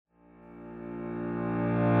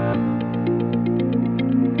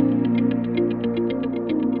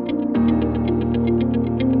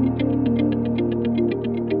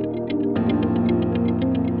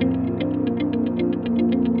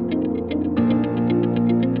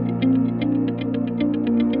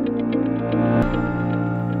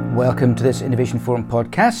Welcome to this Innovation Forum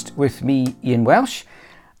podcast with me, Ian Welsh.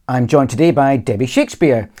 I'm joined today by Debbie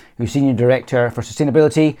Shakespeare, who's Senior Director for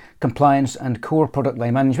Sustainability, Compliance and Core Product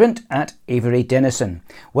Line Management at Avery Dennison.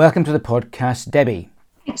 Welcome to the podcast, Debbie.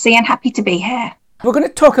 Thanks, Ian. Happy to be here. We're going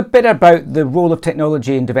to talk a bit about the role of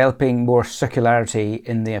technology in developing more circularity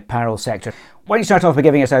in the apparel sector. Why don't you start off by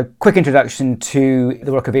giving us a quick introduction to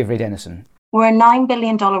the work of Avery Dennison? We're a $9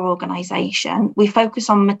 billion organisation. We focus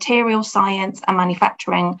on material science and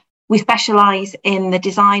manufacturing. We specialise in the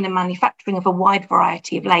design and manufacturing of a wide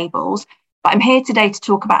variety of labels. But I'm here today to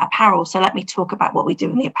talk about apparel, so let me talk about what we do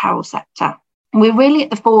in the apparel sector. We're really at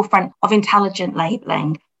the forefront of intelligent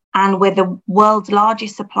labelling, and we're the world's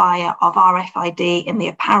largest supplier of RFID in the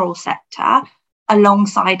apparel sector,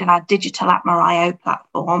 alongside our digital Atma.io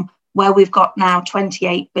platform, where we've got now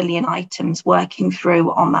 28 billion items working through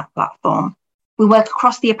on that platform. We work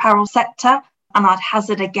across the apparel sector, and I'd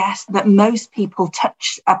hazard a guess that most people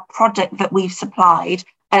touch a product that we've supplied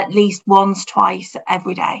at least once, twice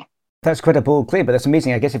every day. That's quite a bold claim, but that's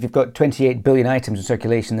amazing. I guess if you've got 28 billion items in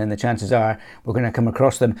circulation, then the chances are we're going to come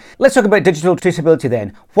across them. Let's talk about digital traceability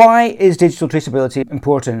then. Why is digital traceability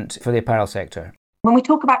important for the apparel sector? When we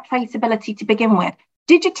talk about traceability to begin with,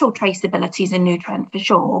 digital traceability is a new trend for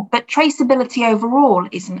sure, but traceability overall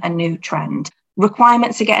isn't a new trend.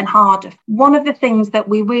 Requirements are getting harder. One of the things that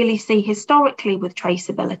we really see historically with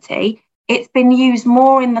traceability, it's been used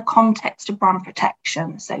more in the context of brand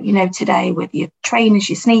protection. So, today with your trainers,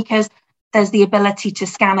 your sneakers, there's the ability to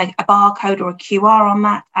scan a barcode or a QR on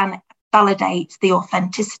that and it validates the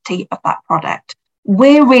authenticity of that product.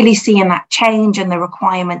 We're really seeing that change and the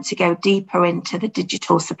requirement to go deeper into the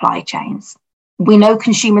digital supply chains. We know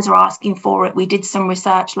consumers are asking for it. We did some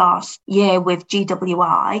research last year with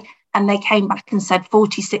GWI, and they came back and said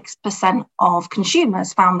 46% of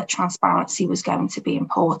consumers found that transparency was going to be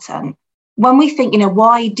important. When we think,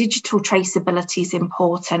 why digital traceability is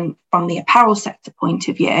important from the apparel sector point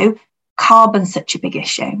of view, carbon's such a big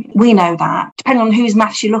issue. We know that. Depending on whose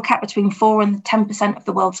maths you look at, between 4 and 10% of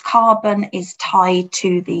the world's carbon is tied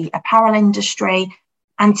to the apparel industry.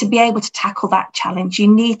 And to be able to tackle that challenge, you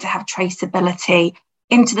need to have traceability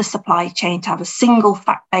into the supply chain to have a single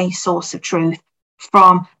fact-based source of truth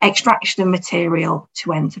from extraction of material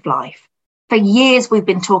to end of life. For years, we've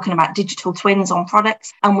been talking about digital twins on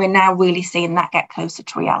products, and we're now really seeing that get closer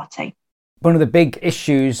to reality. One of the big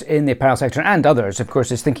issues in the apparel sector and others, of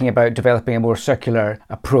course, is thinking about developing a more circular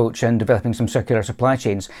approach and developing some circular supply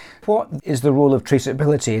chains. What is the role of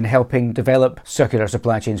traceability in helping develop circular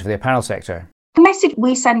supply chains for the apparel sector? The message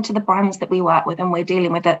we send to the brands that we work with, and we're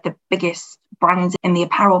dealing with the biggest brands in the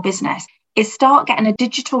apparel business, is start getting a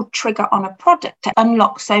digital trigger on a product to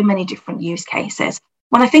unlock so many different use cases.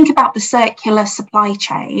 When I think about the circular supply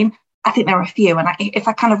chain, I think there are a few. And if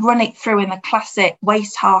I kind of run it through in the classic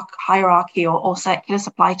waste hierarchy or circular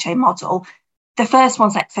supply chain model, the first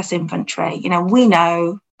one's excess inventory. We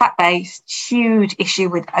know fact-based, huge issue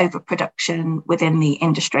with overproduction within the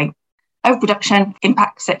industry. Overproduction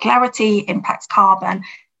impacts circularity, impacts carbon.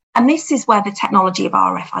 And this is where the technology of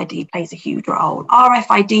RFID plays a huge role.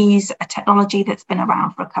 RFID is a technology that's been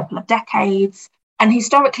around for a couple of decades. And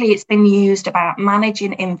historically, it's been used about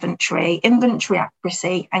managing inventory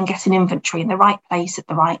accuracy, and getting inventory in the right place at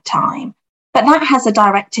the right time. But that has a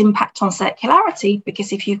direct impact on circularity,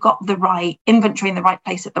 because if you've got the right inventory in the right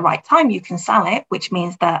place at the right time, you can sell it, which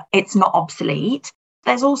means that it's not obsolete.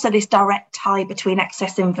 There's also this direct tie between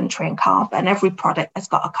excess inventory and carbon. Every product has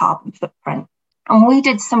got a carbon footprint. And we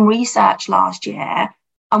did some research last year,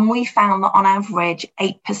 and we found that on average,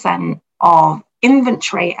 8% of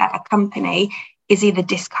inventory at a company is either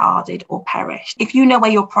discarded or perished. If you know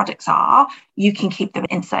where your products are, you can keep them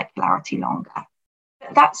in circularity longer.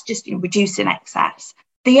 But that's just reducing excess.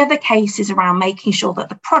 The other case is around making sure that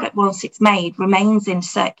the product, once it's made, remains in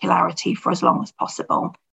circularity for as long as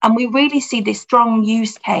possible. And we really see this strong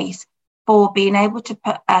use case for being able to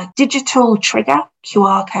put a digital trigger,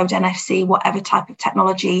 QR code, NFC, whatever type of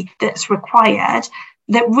technology that's required,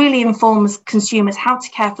 that really informs consumers how to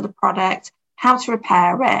care for the product, how to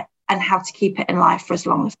repair it, and how to keep it in life for as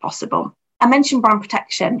long as possible. I mentioned brand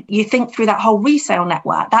protection. You think through that whole resale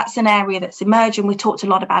network, that's an area that's emerging. We talked a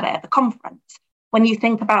lot about it at the conference. When you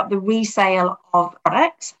think about the resale of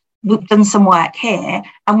products, we've done some work here,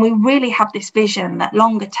 and we really have this vision that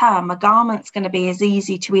longer term, a garment's going to be as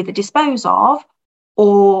easy to either dispose of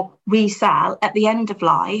or resell at the end of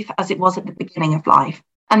life as it was at the beginning of life.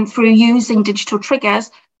 And through using digital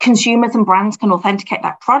triggers, consumers and brands can authenticate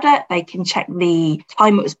that product. They can check the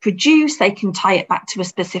time it was produced. They can tie it back to a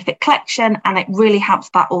specific collection, and it really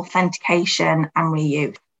helps that authentication and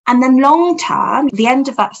reuse. And then long term, the end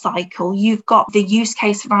of that cycle, you've got the use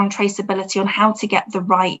case around traceability on how to get the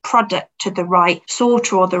right product to the right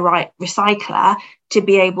sorter or the right recycler to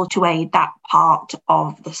be able to aid that part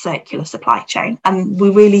of the circular supply chain. And we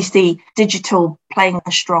really see digital playing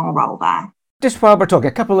a strong role there. Just while we're talking,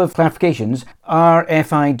 a couple of clarifications.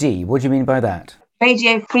 RFID, what do you mean by that?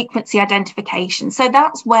 Radio frequency identification. So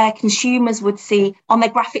that's where consumers would see on their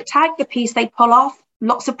graphic tag, the piece they pull off.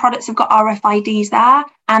 Lots of products have got RFIDs there,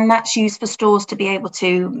 and that's used for stores to be able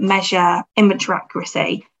to measure inventory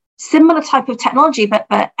accuracy. Similar type of technology, but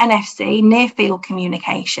NFC, near field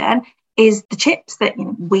communication, is the chips that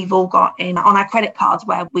we've all got on our credit cards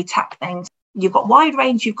where we tap things. You've got wide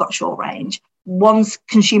range, you've got short range. One's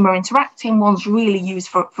consumer interacting, one's really used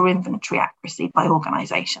for inventory accuracy by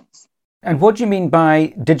organisations. And what do you mean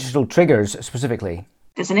by digital triggers specifically?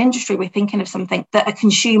 As an industry, we're thinking of something that a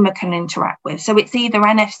consumer can interact with. So it's either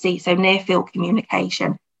NFC, so near field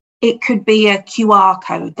communication. It could be a QR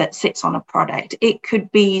code that sits on a product. It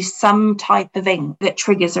could be some type of ink that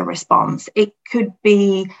triggers a response. It could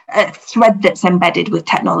be a thread that's embedded with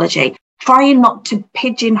technology. Trying not to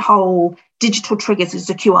pigeonhole digital triggers as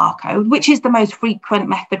a QR code, which is the most frequent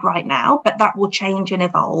method right now, but that will change and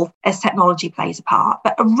evolve as technology plays a part.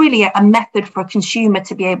 But really a method for a consumer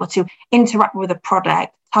to be able to interact with a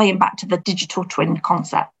product, tying back to the digital twin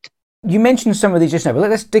concept. You mentioned some of these just now, but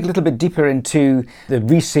let's dig a little bit deeper into the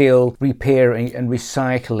resale, repair and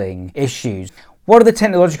recycling issues. What are the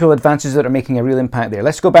technological advances that are making a real impact there?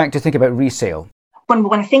 Let's go back to think about resale.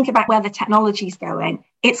 When I think about where the technology is going,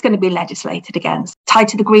 it's going to be legislated against. Tied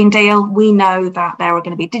to the Green Deal, we know that there are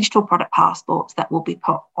going to be digital product passports that will be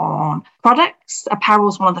put on products. Apparel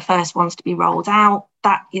is one of the first ones to be rolled out.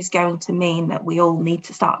 That is going to mean that we all need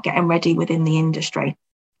to start getting ready within the industry.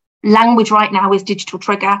 Language right now is digital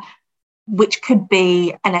trigger, which could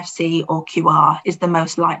be NFC or QR is the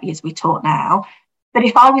most likely as we talk now. But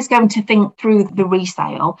if I was going to think through the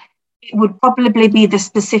resale, it would probably be the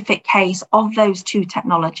specific case of those two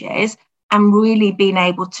technologies and really being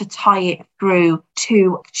able to tie it through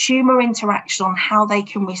to consumer interaction on how they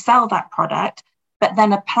can resell that product, but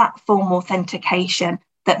then a platform authentication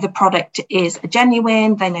that the product is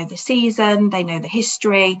genuine, they know the season, they know the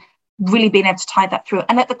history, really being able to tie that through.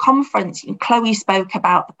 And at the conference, Chloe spoke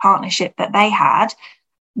about the partnership that they had,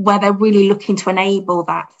 where they're really looking to enable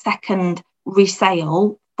that second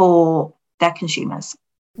resale for their consumers.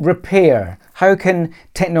 Repair. How can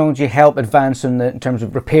technology help advance in terms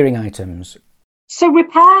of repairing items? So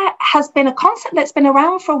repair has been a concept that's been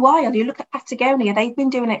around for a while. You look at Patagonia, they've been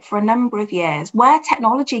doing it for a number of years. Where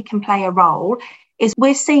technology can play a role is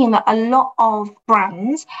we're seeing that a lot of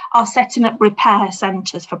brands are setting up repair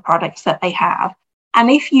centres for products that they have. And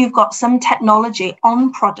if you've got some technology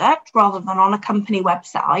on product rather than on a company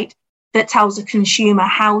website that tells a consumer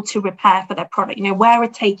how to repair for their product, where to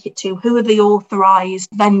take it to, who are the authorised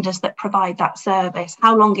vendors that provide that service,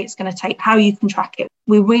 how long it's going to take, how you can track it.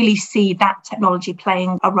 We really see that technology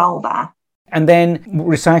playing a role there. And then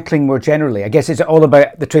recycling more generally, I guess it's all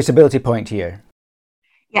about the traceability point here.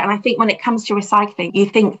 Yeah, and I think when it comes to recycling, you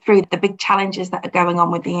think through the big challenges that are going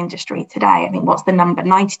on with the industry today. I think what's the number?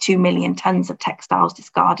 92 million tonnes of textiles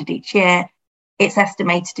discarded each year. It's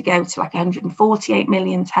estimated to go to like 148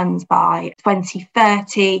 million tonnes by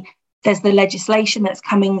 2030. There's the legislation that's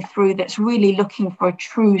coming through that's really looking for a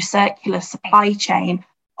true circular supply chain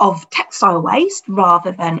of textile waste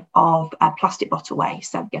rather than of plastic bottle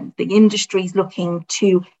waste. So again, the industry is looking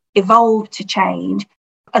to evolve, to change.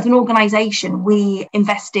 As an organisation, we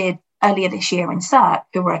invested earlier this year in Circ,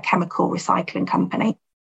 who are a chemical recycling company,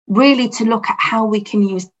 really to look at how we can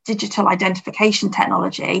use digital identification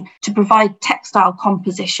technology to provide textile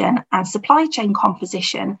composition and supply chain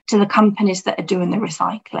composition to the companies that are doing the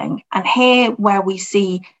recycling. And here, where we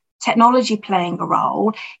see technology playing a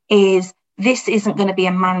role, is this isn't going to be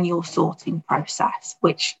a manual sorting process,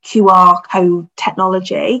 which QR code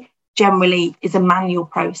technology generally is a manual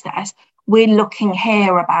process. We're looking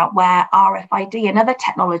here about where RFID and other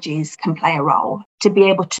technologies can play a role to be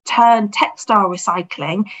able to turn textile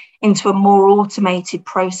recycling into a more automated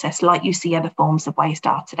process like you see other forms of waste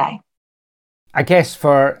are today. I guess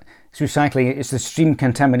for recycling, it's the stream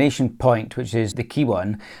contamination point, which is the key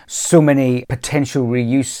one. So many potential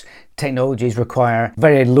reuse technologies require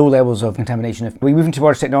very low levels of contamination. If we're moving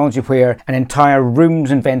towards technology where an entire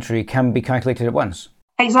room's inventory can be calculated at once.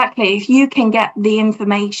 Exactly. If you can get the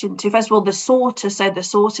information to, first of all, the sorter, so the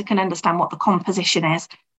sorter can understand what the composition is,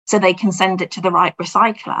 so they can send it to the right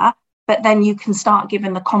recycler, but then you can start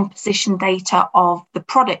giving the composition data of the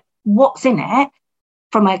product, what's in it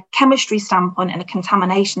from a chemistry standpoint and a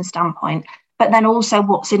contamination standpoint. but then also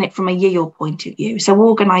what's in it from a yield point of view. So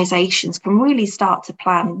organisations can really start to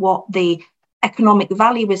plan what the economic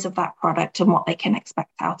value is of that product and what they can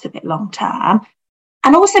expect out of it long term.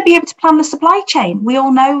 And also be able to plan the supply chain. We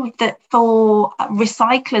all know that for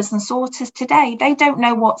recyclers and sorters today, they don't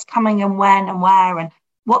know what's coming and when and where and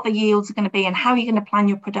what the yields are going to be and how you're going to plan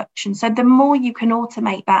your production. So the more you can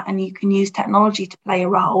automate that and you can use technology to play a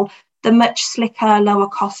role, the much slicker, lower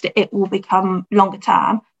cost it will become longer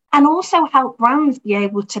term. And also help brands be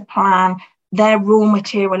able to plan their raw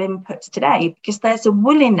material inputs today, because there's a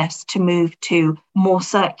willingness to move to more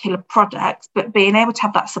circular products, but being able to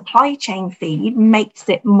have that supply chain feed makes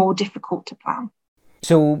it more difficult to plan.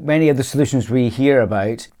 So many of the solutions we hear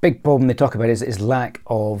about, big problem they talk about is lack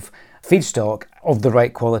of feedstock of the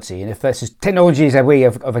right quality. And if this is technology is a way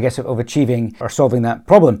of achieving or solving that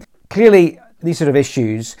problem. Clearly, these sort of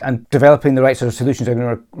issues and developing the right sort of solutions are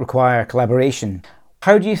going to require collaboration.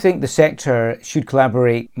 How do you think the sector should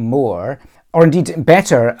collaborate more, or indeed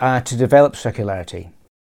better, to develop circularity?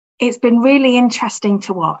 It's been really interesting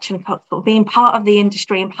to watch and being part of the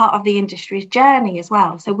industry and part of the industry's journey as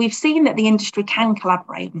well. So we've seen that the industry can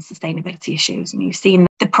collaborate on sustainability issues, and you've seen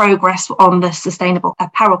the progress on the Sustainable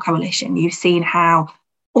Apparel Coalition. You've seen how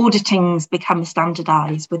auditing's become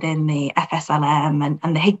standardised within the FSLM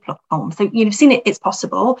and the HIG platform. So you've seen it's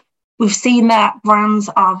possible. We've seen that brands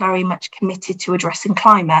are very much committed to addressing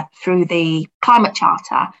climate through the Climate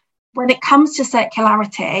Charter. When it comes to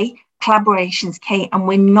circularity, collaboration's key, and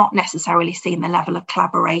we're not necessarily seeing the level of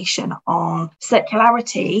collaboration on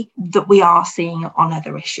circularity that we are seeing on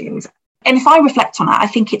other issues. And if I reflect on that, I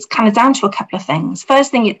think it's kind of down to a couple of things. First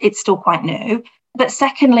thing, it's still quite new. But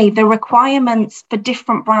secondly, the requirements for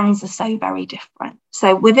different brands are so very different.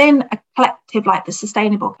 So within a collective like the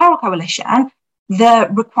Sustainable Apparel Coalition, the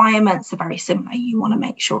requirements are very similar. You want to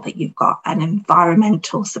make sure that you've got an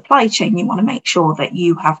environmental supply chain. You want to make sure that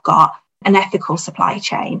you have got an ethical supply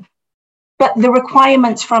chain. But the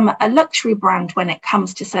requirements from a luxury brand when it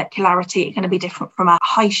comes to circularity are going to be different from a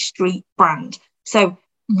high street brand. So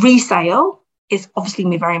resale is obviously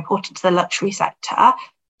going to be very important to the luxury sector.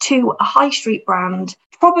 To a high street brand,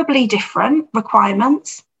 probably different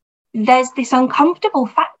requirements. There's this uncomfortable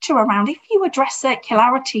factor around if you address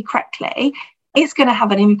circularity correctly, it's going to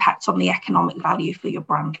have an impact on the economic value for your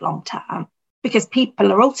brand long term, because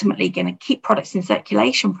people are ultimately going to keep products in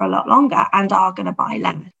circulation for a lot longer and are going to buy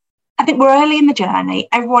less. I think we're early in the journey.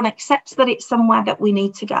 Everyone accepts that it's somewhere that we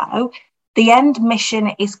need to go. The end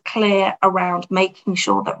mission is clear around making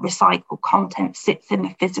sure that recycled content sits in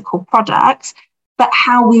the physical products, but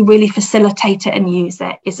how we really facilitate it and use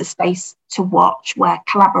it is a space to watch where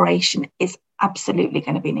collaboration is absolutely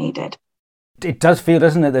going to be needed. It does feel,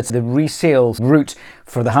 doesn't it, that the resale route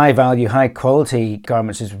for the high value, high quality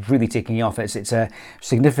garments is really taking off. It's a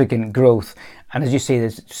significant growth. And as you say,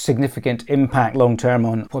 there's significant impact long term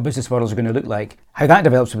on what business models are going to look like. How that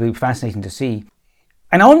develops will be fascinating to see.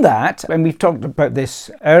 And on that, and we've talked about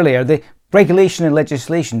this earlier, the regulation and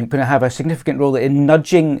legislation are going to have a significant role in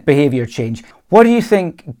nudging behaviour change. What do you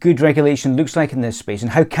think good regulation looks like in this space,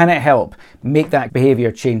 and how can it help make that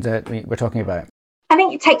behaviour change that we're talking about? I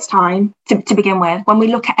think it takes time to begin with. When we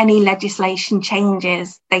look at any legislation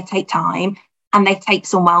changes, they take time and they take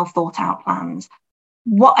some well thought out plans.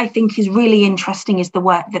 What I think is really interesting is the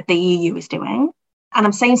work that the EU is doing. And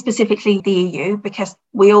I'm saying specifically the EU because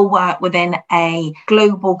we all work within a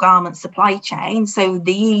global garment supply chain. So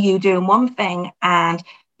the EU doing one thing and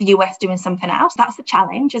the US doing something else. That's the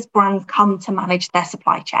challenge as brands come to manage their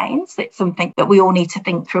supply chains. It's something that we all need to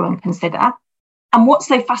think through and consider. And what's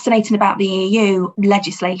so fascinating about the EU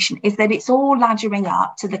legislation is that it's all laddering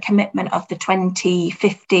up to the commitment of the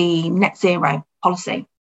 2050 net zero policy.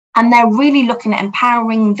 And they're really looking at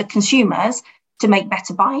empowering the consumers to make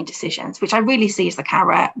better buying decisions, which I really see as the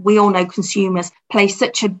carrot. We all know consumers play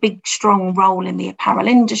such a big, strong role in the apparel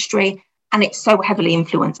industry, and it's so heavily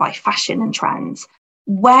influenced by fashion and trends.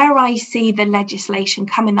 Where I see the legislation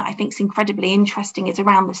coming that I think is incredibly interesting is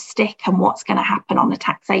around the stick and what's going to happen on a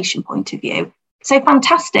taxation point of view. So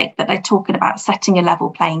fantastic that they're talking about setting a level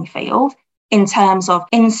playing field in terms of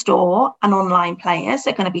in-store and online players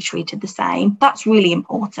are going to be treated the same. That's really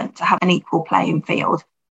important to have an equal playing field.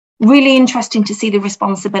 Really interesting to see the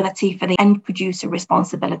responsibility for the end producer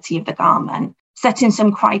responsibility of the garment, setting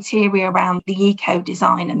some criteria around the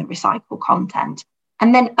eco-design and the recycled content,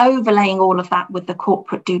 and then overlaying all of that with the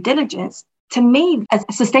corporate due diligence. To me, as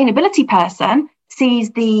a sustainability person, sees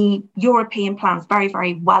the European plans very,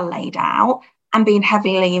 very well laid out and being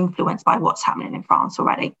heavily influenced by what's happening in France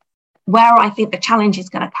already. Where I think the challenge is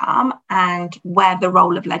going to come and where the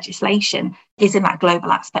role of legislation is in that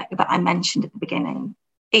global aspect that I mentioned at the beginning.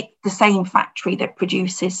 it's the same factory that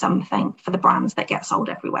produces something for the brands that get sold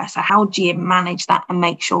everywhere. So how do you manage that and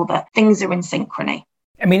make sure that things are in synchrony?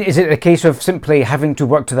 I mean, is it a case of simply having to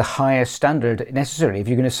work to the highest standard necessary? If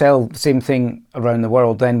you're going to sell the same thing around the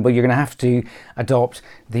world, then you're going to have to adopt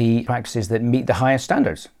the practices that meet the highest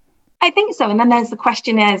standards. I think so. And then there's the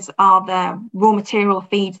question is, are the raw material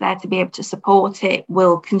feeds there to be able to support it?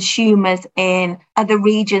 Will consumers in other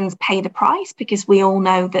regions pay the price? Because we all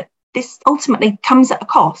know that this ultimately comes at a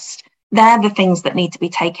cost. They're the things that need to be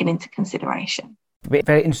taken into consideration.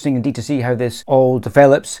 Very interesting indeed to see how this all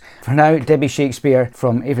develops. For now, Debbie Shakespeare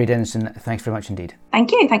from Avery Dennison, thanks very much indeed.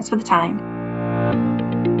 Thank you. Thanks for the time.